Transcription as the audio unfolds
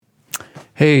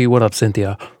Hey, what up,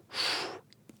 Cynthia?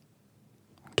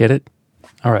 Get it?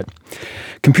 All right.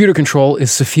 Computer control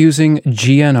is suffusing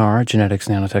GNR, genetics,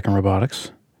 nanotech, and robotics.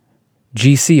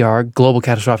 GCR, global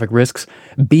catastrophic risks.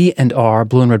 B&R,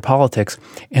 blue and red politics.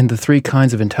 And the three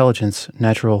kinds of intelligence,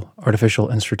 natural, artificial,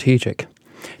 and strategic.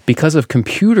 Because of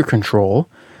computer control,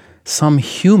 some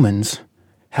humans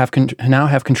now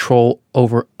have control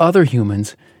over other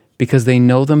humans because they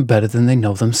know them better than they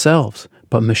know themselves.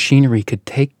 But machinery could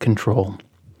take control.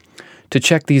 To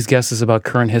check these guesses about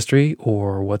current history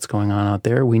or what's going on out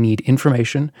there, we need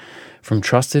information from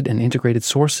trusted and integrated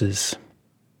sources.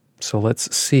 So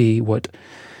let's see what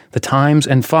the Times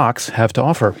and Fox have to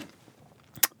offer.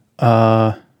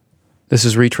 This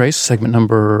is Retrace, segment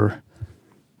number,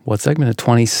 what segment?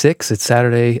 26. It's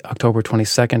Saturday, October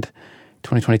 22nd,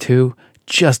 2022.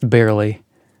 Just barely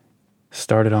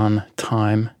started on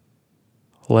time,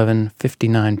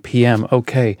 11:59 p.m.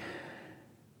 Okay,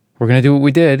 we're going to do what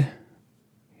we did.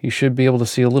 You should be able to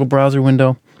see a little browser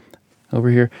window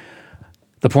over here.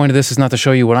 The point of this is not to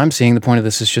show you what I'm seeing. The point of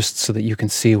this is just so that you can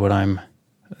see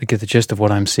get the gist of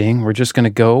what I'm seeing. We're just going to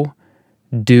go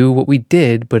do what we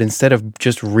did, but instead of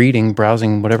just reading,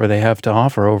 browsing whatever they have to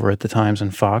offer over at the Times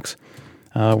and Fox,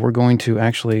 we're going to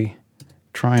actually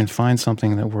try and find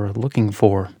something that we're looking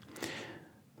for.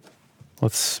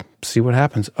 Let's see what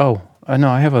happens. Oh, no,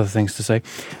 I have other things to say.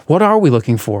 What are we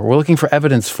looking for? We're looking for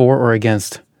evidence for or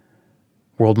against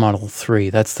World Model 3.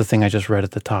 That's the thing I just read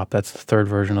at the top. That's the third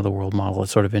version of the world model. It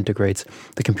sort of integrates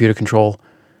the computer control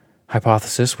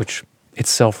hypothesis, which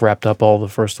itself wrapped up all the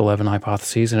first 11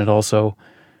 hypotheses, and it also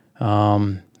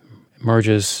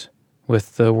merges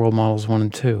with the world models 1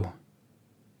 and 2.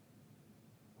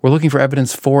 We're looking for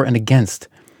evidence for and against.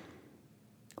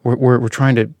 We're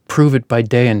trying to prove it by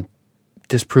day and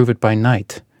disprove it by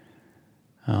night.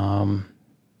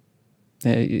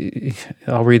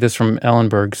 I'll read this from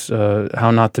Ellenberg's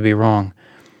How Not to Be Wrong.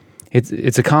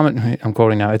 It's a common, I'm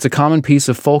quoting now, it's a common piece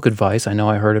of folk advice, I know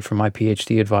I heard it from my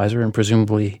PhD advisor and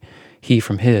presumably he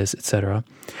from his, etc.,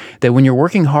 that when you're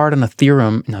working hard on a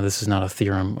theorem, now this is not a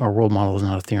theorem, our world model is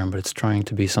not a theorem, but it's trying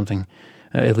to be something,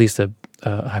 at least a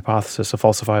hypothesis, a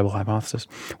falsifiable hypothesis.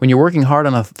 When you're working hard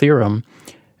on a theorem,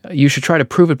 you should try to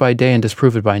prove it by day and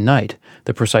disprove it by night.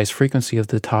 The precise frequency of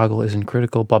the toggle isn't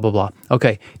critical, blah, blah, blah.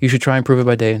 Okay, you should try and prove it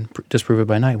by day and disprove it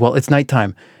by night. Well, it's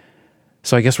nighttime,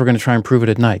 so I guess we're going to try and prove it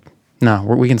at night. No,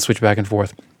 we can switch back and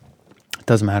forth. It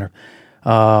doesn't matter.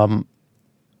 And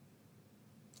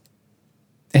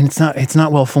it's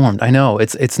not well formed. I know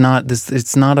it's not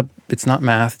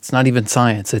math. It's not even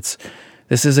science.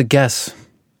 This is a guess.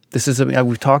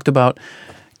 We've talked about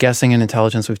guessing and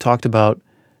intelligence. We've talked about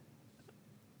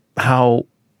how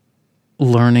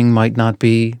learning might not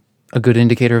be a good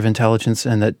indicator of intelligence,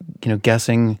 and that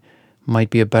guessing might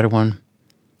be a better one.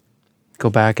 Go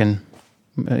back and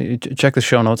check the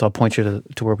show notes. I'll point you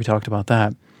to where we talked about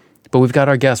that. But we've got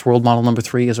our guess. World model number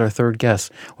 3 is our third guess,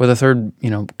 or the third,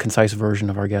 concise version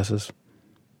of our guesses.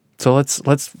 So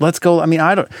let's go. I mean,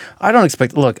 I don't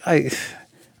expect. Look, I've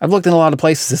looked in a lot of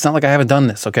places. It's not like I haven't done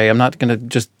this. Okay, I'm not going to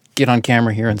just get on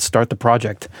camera here and start the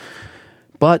project,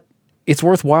 but it's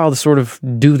worthwhile to sort of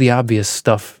do the obvious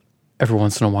stuff every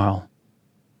once in a while.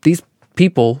 These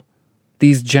people,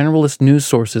 these generalist news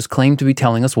sources, claim to be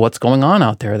telling us what's going on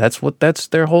out there. That's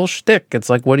their whole shtick. It's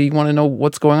like, what do you want to know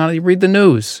what's going on? You read the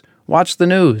news. Watch the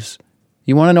news.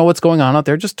 You want to know what's going on out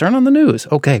there? Just turn on the news.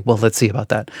 Okay, well, let's see about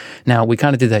that. Now, we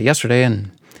kind of did that yesterday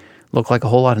and looked like a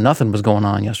whole lot of nothing was going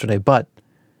on yesterday, but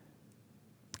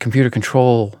computer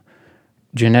control,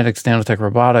 genetics, nanotech,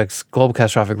 robotics, global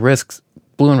catastrophic risks,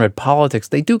 blue and red politics,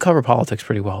 they do cover politics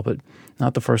pretty well, but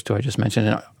not the first two I just mentioned.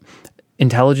 And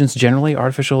intelligence generally,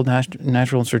 artificial,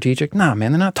 natural, and strategic, nah,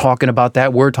 man, they're not talking about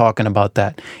that. We're talking about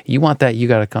that. You want that, you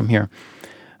got to come here.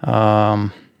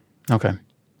 Okay.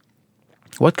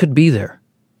 What could be there?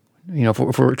 If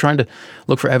we're trying to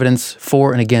look for evidence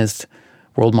for and against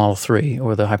World Model 3,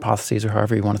 or the hypotheses, or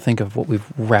however you want to think of what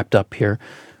we've wrapped up here,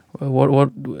 we're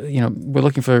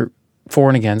looking for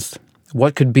and against.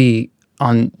 What could be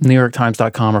on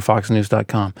NewYorkTimes.com or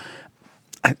FoxNews.com?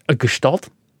 A gestalt?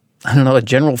 I don't know, a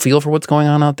general feel for what's going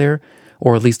on out there,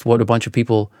 or at least what a bunch of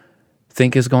people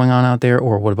think is going on out there,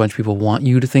 or what a bunch of people want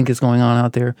you to think is going on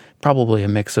out there. Probably a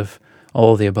mix of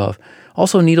all of the above.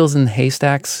 Also, needles in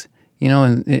haystacks,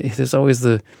 and there's always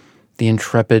the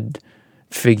intrepid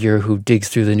figure who digs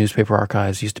through the newspaper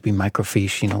archives. Used to be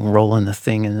microfiche, rolling the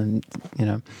thing, and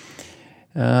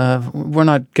we're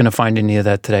not going to find any of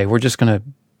that today. We're just going to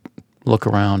look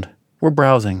around. We're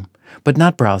browsing, but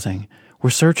not browsing. We're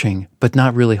searching, but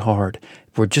not really hard.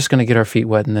 We're just going to get our feet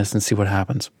wet in this and see what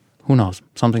happens. Who knows?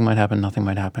 Something might happen, nothing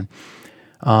might happen.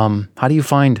 How do you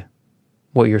find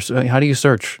how do you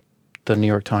search the New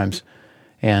York Times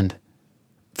and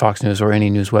Fox News or any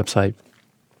news website?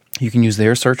 You can use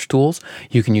their search tools.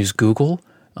 You can use Google.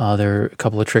 There are a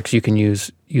couple of tricks you can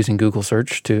use using Google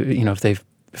search to,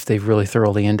 if they've really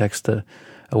thoroughly indexed a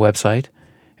website.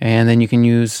 And then you can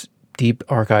use deep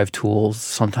archive tools.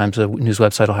 Sometimes a news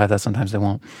website will have that, sometimes they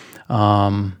won't.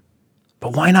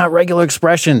 But why not regular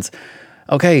expressions?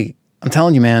 Okay, I'm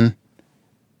telling you, man,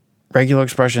 regular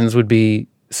expressions would be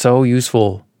so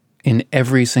useful in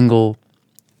every single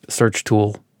search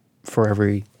tool for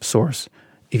every source.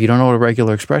 If you don't know what a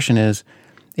regular expression is,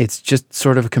 it's just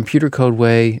sort of a computer code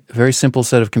way, a very simple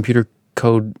set of computer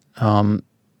code,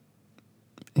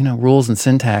 rules and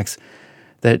syntax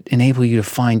that enable you to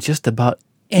find just about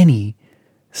any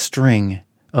string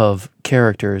of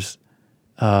characters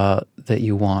that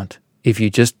you want, if you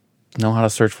just know how to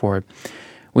search for it.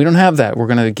 We don't have that. We're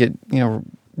going to get,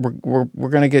 we're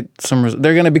going to get some,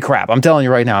 they're going to be crap. I'm telling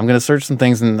you right now, I'm going to search some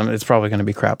things and it's probably going to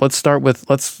be crap. Let's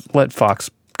let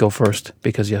Fox go first,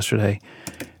 because yesterday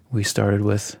we started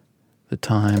with the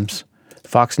Times.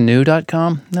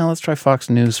 FoxNew.com? Now let's try Fox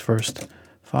News first.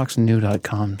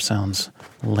 FoxNew.com sounds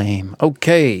lame.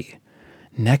 Okay.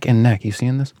 Neck and neck. You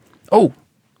seeing this? Oh,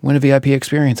 win a VIP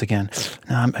experience again.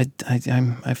 Now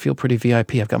I feel pretty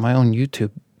VIP. I've got my own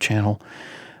YouTube channel.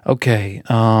 Okay.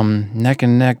 Neck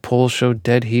and neck polls show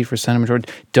dead heat for Senate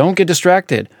Majority. Don't get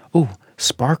distracted. Ooh,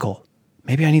 sparkle.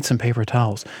 Maybe I need some paper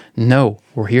towels. No,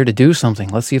 we're here to do something.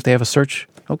 Let's see if they have a search.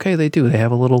 Okay, they do. They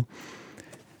have a little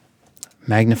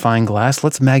magnifying glass.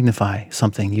 Let's magnify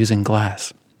something using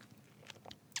glass.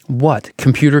 What?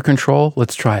 Computer control?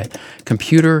 Let's try it.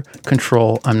 Computer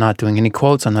control. I'm not doing any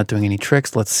quotes. I'm not doing any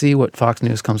tricks. Let's see what Fox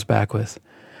News comes back with.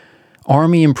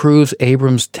 Army improves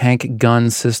Abrams tank gun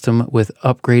system with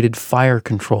upgraded fire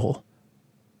control.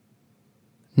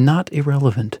 Not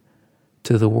irrelevant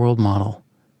to the world model.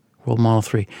 World Model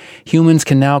 3. Humans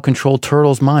can now control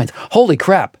turtles' minds. Holy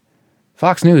crap!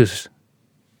 Fox News,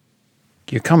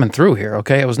 you're coming through here,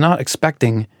 okay? I was not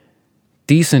expecting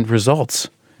decent results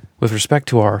with respect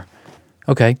to our...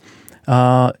 Okay.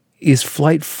 Is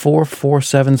Flight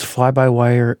 447's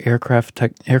fly-by-wire aircraft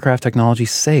technology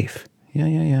safe?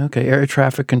 Yeah. Okay. Air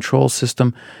traffic control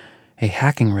system, a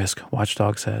hacking risk,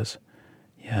 Watchdog says.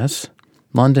 Yes.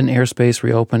 London airspace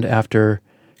reopened after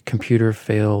computer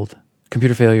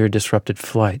failure disrupted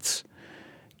flights.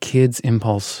 Kids'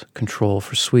 impulse control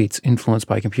for sweets influenced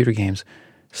by computer games,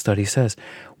 study says.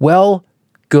 Well,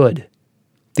 good.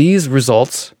 These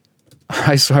results,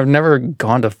 I've never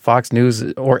gone to Fox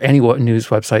News or any news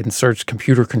website and searched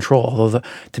computer control, although,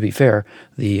 to be fair,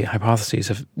 the hypotheses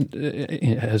have,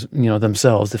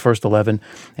 themselves, the first 11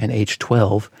 and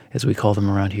H12, as we call them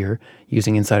around here,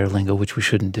 using insider lingo, which we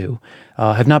shouldn't do,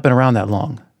 have not been around that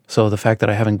long. So the fact that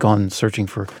I haven't gone searching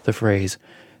for the phrase,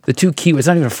 the two key, it's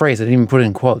not even a phrase, I didn't even put it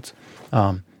in quotes.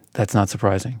 That's not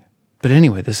surprising. But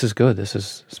anyway, this is good. This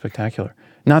is spectacular.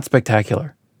 Not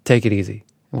spectacular. Take it easy.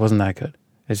 It wasn't that good.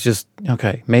 It's just,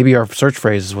 okay, maybe our search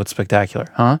phrase is what's spectacular,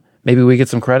 huh? Maybe we get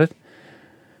some credit?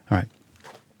 All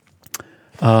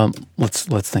right.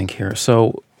 Let's think here.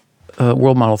 So,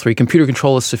 World Model 3, computer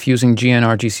control is suffusing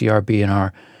GNR, GCR,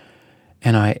 BNR,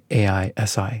 NI,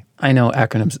 SI. I know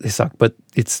acronyms, they suck, but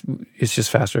it's just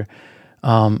faster.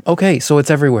 Okay, so it's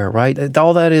everywhere, right?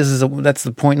 All that is that's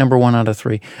the point number 1 out of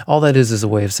 3. All that is a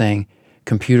way of saying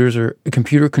computer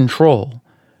control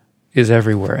is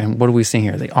everywhere. And what are we seeing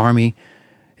here? The Army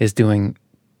is doing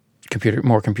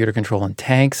more computer control in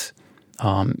tanks.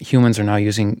 Humans are now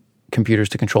using computers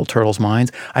to control turtles'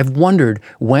 minds. I've wondered,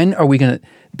 when are we going to...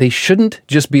 They shouldn't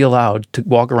just be allowed to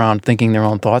walk around thinking their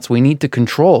own thoughts. We need to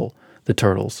control the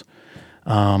turtles.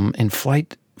 In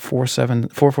Flight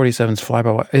 447's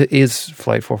fly-by-wire... Is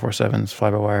Flight 447's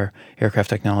fly-by-wire aircraft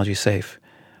technology safe?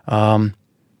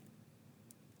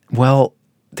 Well,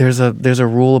 there's a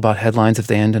rule about headlines if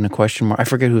they end in a question mark. I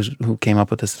forget who came up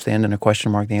with this. If they end in a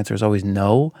question mark, the answer is always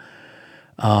no.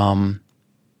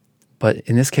 But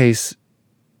in this case,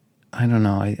 I don't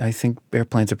know. I think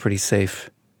airplanes are pretty safe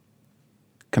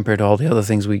compared to all the other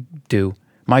things we do.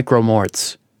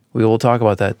 Micromorts. We will talk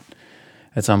about that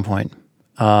at some point.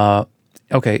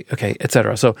 Okay,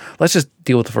 etc. So let's just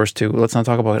deal with the first two. Let's not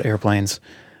talk about airplanes.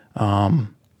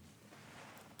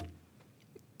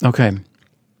 Okay.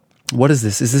 What is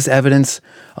this? Is this evidence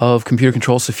of computer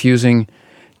control suffusing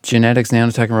genetics,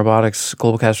 nanotech, and robotics,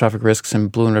 global catastrophic risks,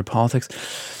 and blue and red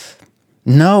politics?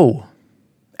 No.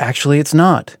 Actually, it's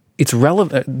not. It's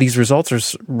relevant. These results are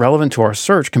relevant to our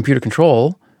search, computer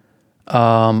control,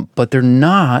 but they're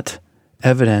not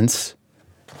evidence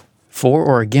for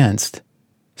or against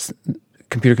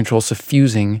computer control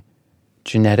suffusing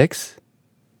genetics.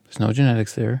 There's no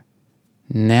genetics there.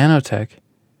 Nanotech.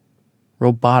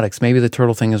 Robotics. Maybe the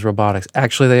turtle thing is robotics.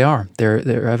 Actually, they are.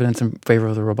 They're evidence in favor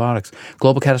of the robotics.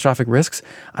 Global catastrophic risks.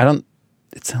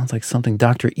 It sounds like something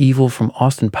Dr. Evil from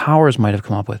Austin Powers might have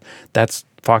come up with. That's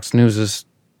Fox News'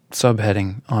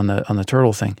 subheading on the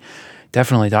turtle thing.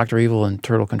 Definitely Dr. Evil and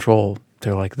Turtle Control.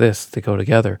 They're like this. They go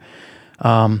together.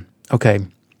 Okay.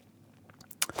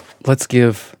 Let's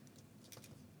give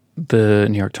the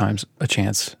New York Times a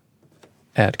chance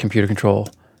at computer control.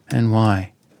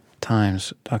 nytimes.com.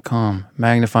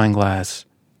 Magnifying glass.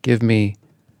 Give me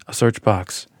a search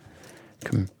box.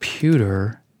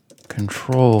 Computer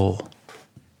control.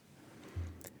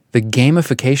 The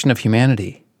gamification of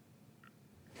humanity.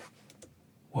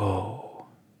 Whoa.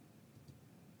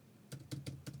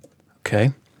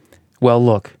 Okay. Well,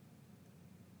 look.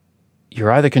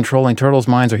 You're either controlling turtles'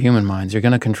 minds or human minds. You're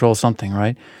going to control something,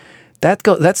 right?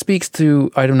 That speaks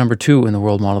to item number 2 in the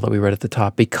world model that we read at the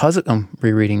top. I'm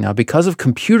rereading now. Because of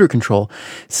computer control,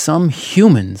 some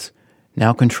humans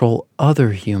now control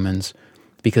other humans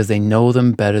because they know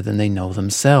them better than they know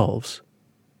themselves.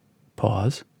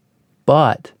 Pause.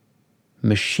 But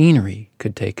machinery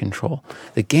could take control.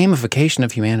 The gamification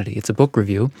of humanity. It's a book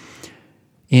review.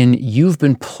 In You've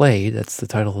Been Played, that's the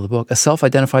title of the book, a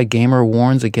self-identified gamer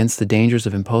warns against the dangers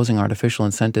of imposing artificial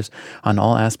incentives on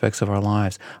all aspects of our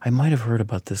lives. I might have heard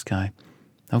about this guy.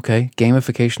 Okay,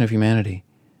 gamification of humanity.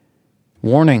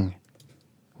 Warning.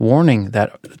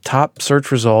 That top search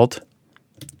result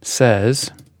says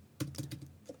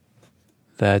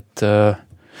that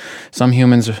some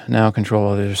humans now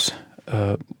control others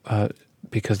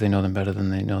because they know them better than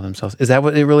they know themselves. Is that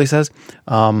what it really says?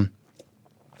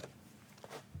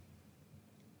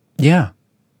 Yeah.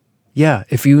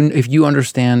 If you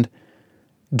understand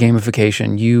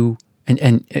gamification, you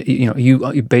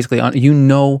basically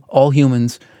know all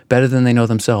humans better than they know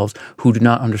themselves who do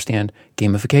not understand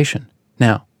gamification.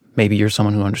 Now, maybe you're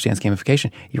someone who understands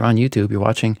gamification. You're on YouTube, you're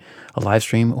watching a live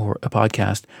stream or a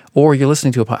podcast, or you're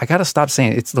listening to a podcast. I got to stop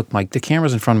saying it. Look, Mike, the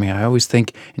camera's in front of me. I always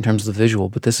think in terms of the visual,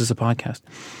 but this is a podcast.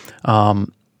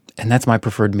 And that's my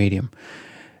preferred medium.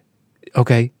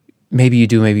 Okay. Maybe you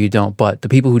do, maybe you don't. But the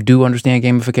people who do understand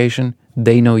gamification,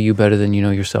 they know you better than you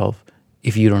know yourself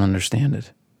if you don't understand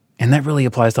it. And that really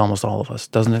applies to almost all of us,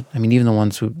 doesn't it? I mean,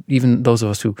 even those of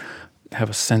us who have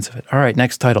a sense of it. All right,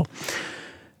 next title.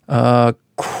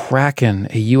 Kraken,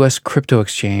 a U.S. crypto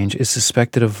exchange, is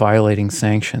suspected of violating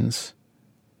sanctions.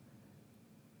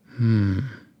 The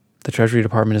Treasury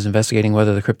Department is investigating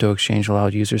whether the crypto exchange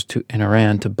allowed users in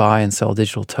Iran to buy and sell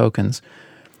digital tokens,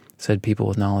 said people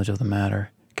with knowledge of the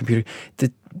matter.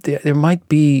 There might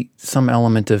be some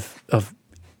element of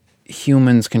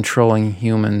humans controlling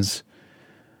humans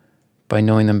by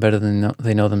knowing them better than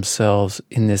they know themselves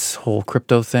in this whole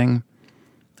crypto thing.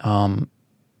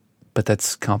 But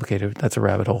that's complicated. That's a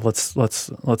rabbit hole. Let's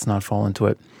not fall into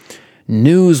it.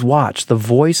 Newswatch, the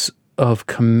voice of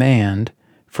command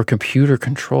for computer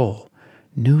control.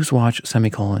 Newswatch,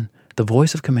 the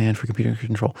voice of command for computer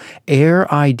control.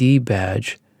 Air ID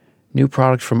badge. New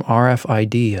product from RF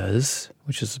Ideas,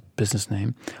 which is a business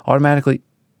name, it's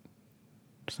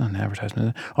not an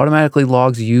advertisement, automatically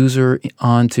logs user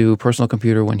onto personal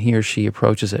computer when he or she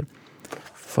approaches it.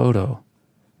 Photo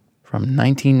from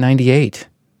 1998.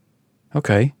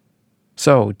 Okay.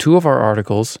 So 2 of our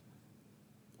articles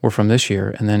were from this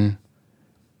year, and then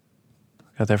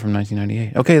got that from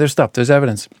 1998. Okay, there's stuff. There's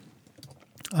evidence.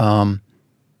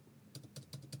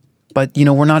 But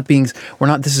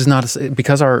this is not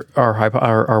because our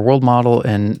world model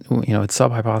and its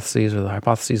sub hypotheses or the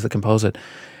hypotheses that compose it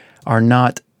are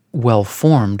not well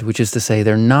formed, which is to say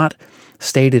they're not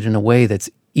stated in a way that's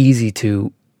easy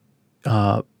to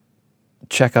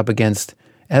check up against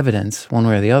evidence one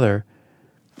way or the other.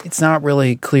 It's not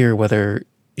really clear whether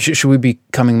should we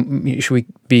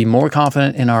be more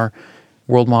confident in our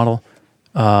world model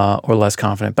or less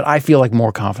confident. But I feel like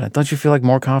more confident. Don't you feel like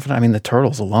more confident? I mean, the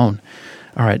turtles alone.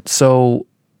 All right, so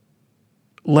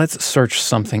let's search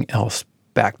something else.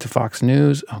 Back to Fox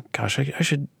News. Oh gosh,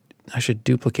 I should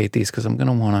duplicate these because I'm going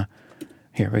to want to.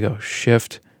 Here we go.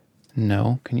 Shift.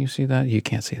 No, can you see that? You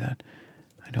can't see that.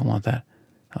 I don't want that.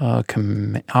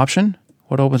 Option.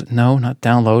 What opens? No, not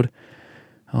download.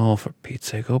 Oh, for Pete's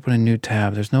sake, open a new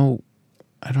tab. There's no.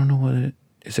 I don't know what it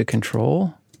is. It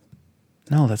Control?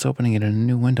 No, that's opening it in a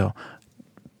new window.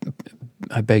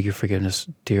 I beg your forgiveness,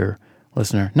 dear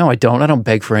listener. No, I don't. I don't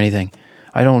beg for anything.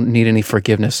 I don't need any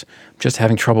forgiveness. I'm just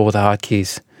having trouble with the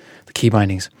hotkeys, the key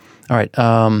bindings. All right.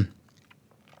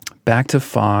 Back to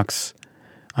Fox.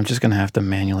 I'm just going to have to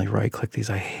manually right-click these.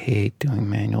 I hate doing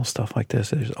manual stuff like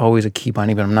this. There's always a key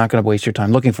binding, but I'm not going to waste your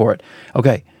time looking for it.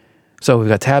 Okay, so we've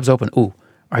got tabs open. Ooh,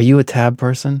 are you a tab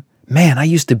person? Man, I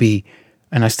used to be,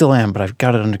 and I still am, but I've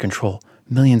got it under control.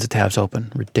 Millions of tabs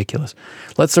open. Ridiculous.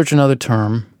 Let's search another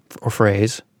term or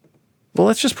phrase. Well,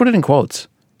 let's just put it in quotes.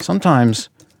 Sometimes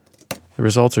the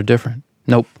results are different.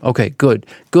 Nope. Okay, good.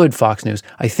 Good, Fox News.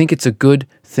 I think it's a good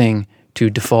thing to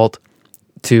default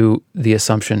to the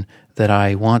assumption that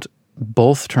I want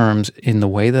both terms in the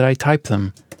way that I type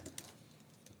them,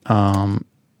 and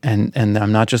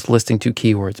I'm not just listing two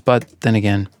keywords. But then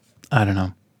again, I don't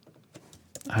know.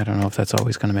 I don't know if that's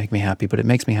always going to make me happy, but it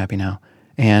makes me happy now.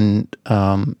 And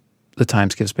the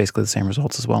Times gives basically the same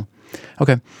results as well.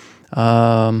 Okay.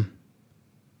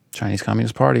 Chinese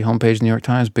Communist Party, homepage, New York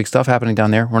Times, big stuff happening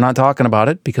down there. We're not talking about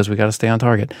it because we got to stay on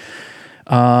target.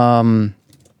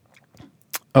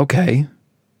 Okay.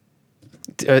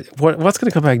 What's going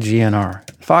to come back? GNR.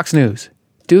 Fox News.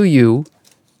 Do you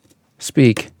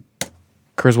speak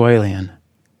Kurzweilian?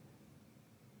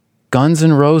 Guns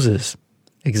N' Roses.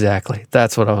 Exactly.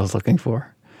 That's what I was looking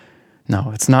for.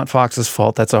 No, it's not Fox's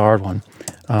fault. That's a hard one.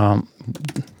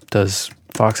 Does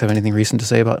Fox have anything recent to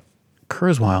say about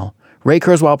Kurzweil? Ray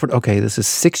Kurzweil. Okay, this is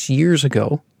 6 years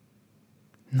ago.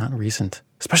 Not recent.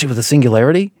 Especially with the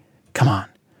singularity. Come on.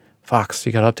 Fox,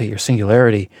 you got to update your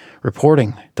singularity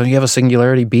reporting. Don't you have a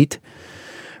singularity beat?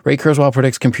 Ray Kurzweil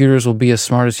predicts computers will be as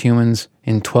smart as humans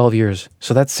in 12 years.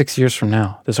 So that's 6 years from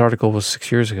now. This article was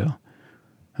 6 years ago.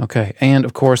 Okay. And,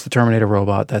 of course, the Terminator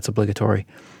robot. That's obligatory.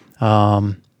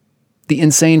 The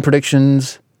insane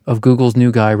predictions of Google's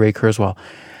new guy, Ray Kurzweil.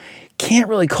 Can't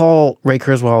really call Ray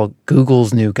Kurzweil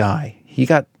Google's new guy. He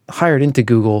got hired into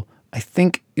Google. I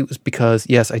think it was because,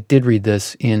 yes, I did read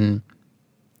this in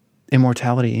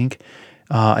Immortality Inc.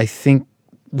 I think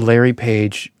Larry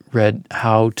Page read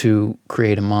how to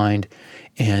create a mind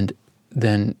and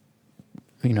then,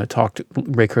 talked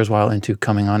Ray Kurzweil into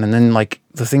coming on. And then,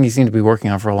 the thing he seemed to be working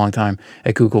on for a long time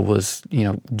at Google was,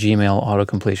 Gmail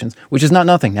auto-completions, which is not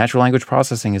nothing. Natural language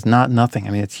processing is not nothing.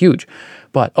 I mean, it's huge.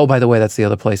 But, oh, by the way, that's the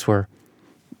other place where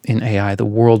in AI, the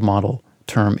world model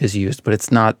term is used, but it's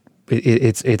not,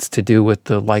 it's to do with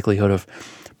the likelihood of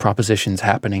propositions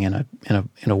happening in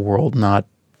a world, not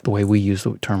the way we use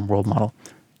the term world model.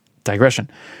 Digression.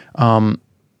 No,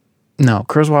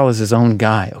 Kurzweil is his own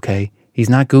guy, okay? He's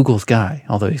not Google's guy,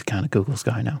 although he's kind of Google's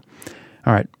guy now.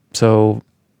 All right, so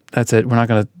that's it. We're not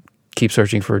going to keep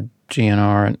searching for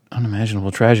GNR and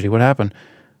unimaginable tragedy. What happened?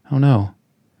 Oh, no.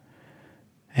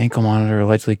 Ankle monitor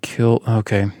allegedly killed.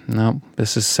 Okay, no,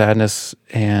 this is sadness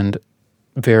and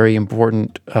very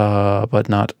important, but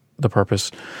not the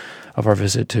purpose of our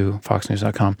visit to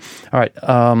foxnews.com. All right,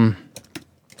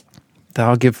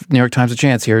 I'll give New York Times a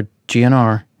chance here.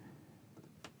 GNR,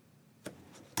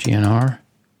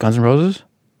 Guns N' Roses?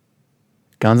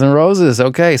 Guns N' Roses.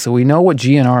 Okay, so we know what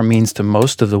GNR means to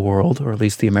most of the world, or at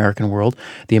least the American world,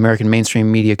 the American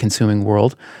mainstream media consuming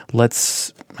world. I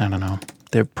don't know.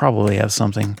 They probably have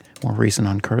something more recent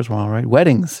on Kurzweil, right?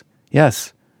 Weddings.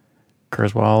 Yes.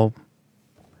 Kurzweil.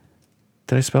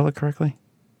 Did I spell it correctly?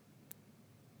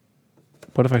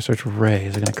 What if I search Ray?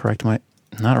 Is it going to correct my...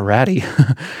 Not a Ratty.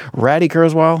 Ratty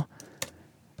Kurzweil?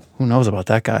 Who knows about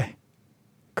that guy?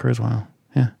 Kurzweil.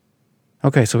 Yeah.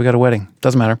 Okay, so we got a wedding.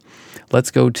 Doesn't matter. Let's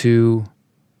go to...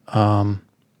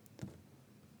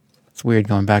 it's weird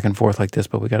going back and forth like this,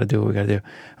 but we got to do what we got to do.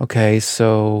 Okay,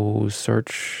 so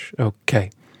search... Okay.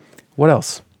 What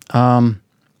else?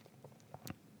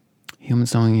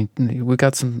 Humans knowing... We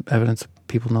got some evidence of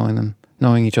people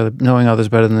knowing each other, knowing others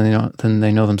better than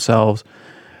they know themselves.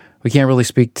 We can't really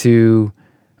speak to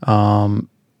the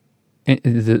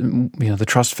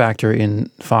trust factor in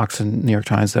Fox and New York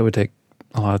Times. That would take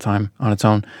a lot of time on its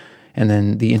own. And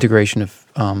then the integration of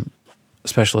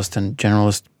specialist and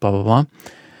generalist, blah, blah, blah.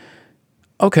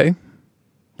 Okay.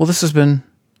 Well, this has been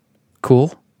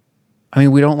cool. I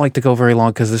mean, we don't like to go very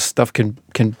long because this stuff can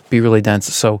be really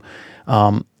dense. So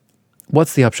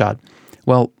what's the upshot?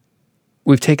 Well,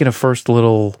 we've taken a first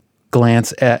little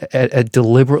glance at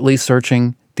deliberately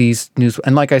searching these news.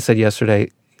 And like I said yesterday,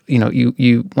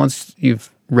 you once you've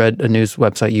read a news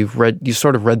website, you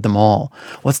sort of read them all.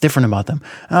 What's different about them?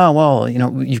 Oh, well,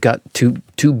 you've got two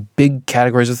big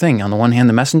categories of thing. On the one hand,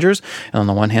 the messengers, and on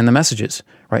the one hand, the messages,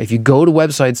 right? If you go to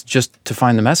websites just to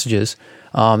find the messages,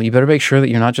 you better make sure that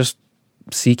you're not just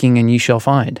seeking and ye shall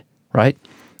find, right?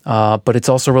 But it's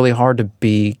also really hard to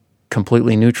be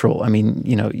completely neutral. I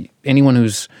mean, anyone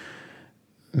who's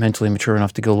mentally mature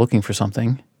enough to go looking for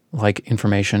something like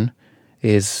information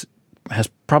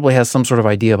probably has some sort of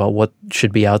idea about what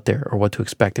should be out there or what to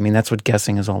expect. I mean, that's what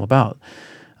guessing is all about.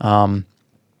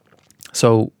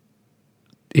 So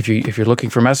if you're looking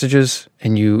for messages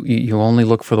and you only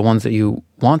look for the ones that you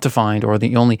want to find, or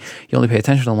you only pay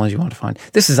attention to the ones you want to find,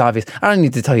 this is obvious. I don't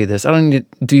need to tell you this. I don't need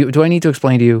to, do I need to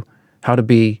explain to you how to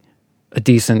be a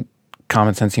decent,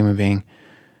 common sense human being?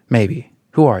 Maybe.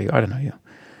 Who are you? I don't know you.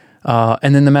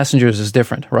 And then the messengers is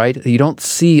different, right? You don't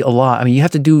see a lot. I mean, you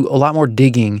have to do a lot more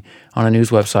digging on a news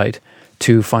website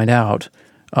to find out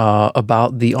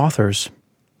about the authors.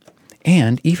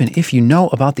 And even if you know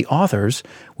about the authors,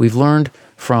 we've learned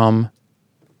from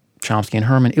Chomsky and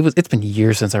Herman. It's been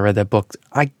years since I read that book.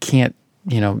 I can't,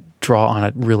 draw on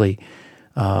it really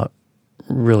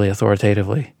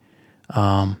authoritatively.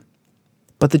 But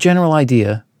the general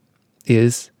idea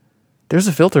is there's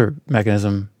a filter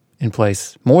mechanism in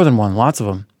place, more than one, lots of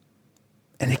them,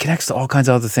 and it connects to all kinds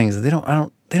of other things. They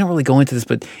don't really go into this,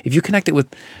 but if you connect it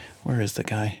with, where is the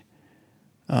guy?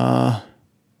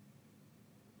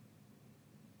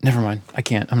 Never mind. I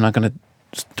can't. I'm not going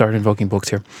to start invoking books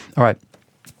here. All right.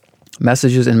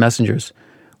 Messages and messengers.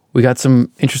 We got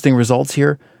some interesting results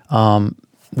here.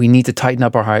 We need to tighten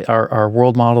up our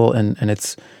world model and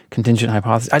its contingent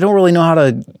hypothesis. I don't really know how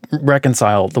to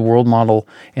reconcile the world model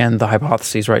and the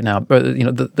hypotheses right now. But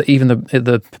even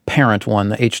the parent one,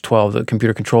 the H12, the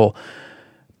computer control,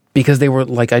 because they were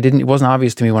like, it wasn't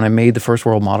obvious to me when I made the first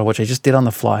world model, which I just did on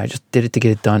the fly. I just did it to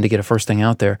get it done, to get a first thing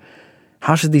out there.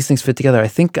 How should these things fit together? I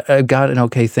think I've got an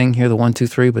okay thing here, the 1, 2,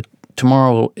 3, but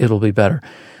tomorrow it'll be better.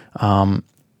 And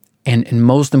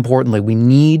most importantly,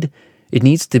 it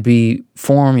needs to be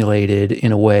formulated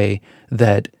in a way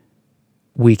that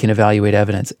we can evaluate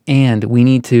evidence, and we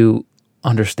need to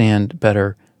understand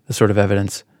better the sort of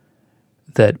evidence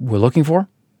that we're looking for,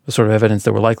 the sort of evidence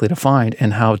that we're likely to find,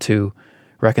 and how to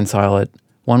reconcile it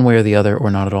one way or the other,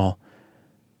 or not at all,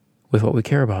 with what we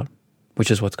care about, which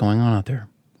is what's going on out there,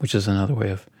 which is another way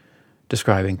of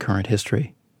describing current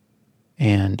history.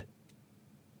 And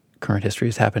current history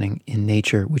is happening in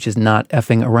nature, which is not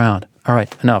effing around. All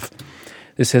right, enough.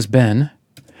 This has been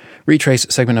Retrace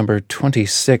segment number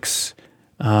 26.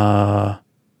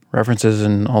 References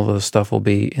and all of the stuff will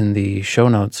be in the show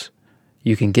notes.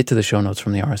 You can get to the show notes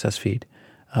from the RSS feed,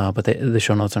 but the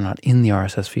show notes are not in the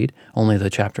RSS feed, only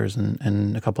the chapters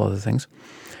and a couple other things.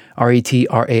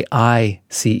 RETRAICE.com.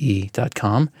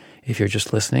 If you're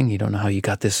just listening, you don't know how you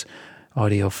got this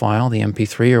audio file, the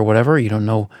MP3 or whatever, you don't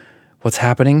know what's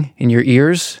happening in your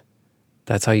ears,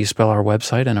 that's how you spell our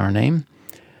website and our name.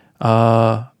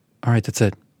 All right, that's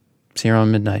it. See you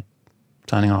around midnight.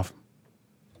 Signing off.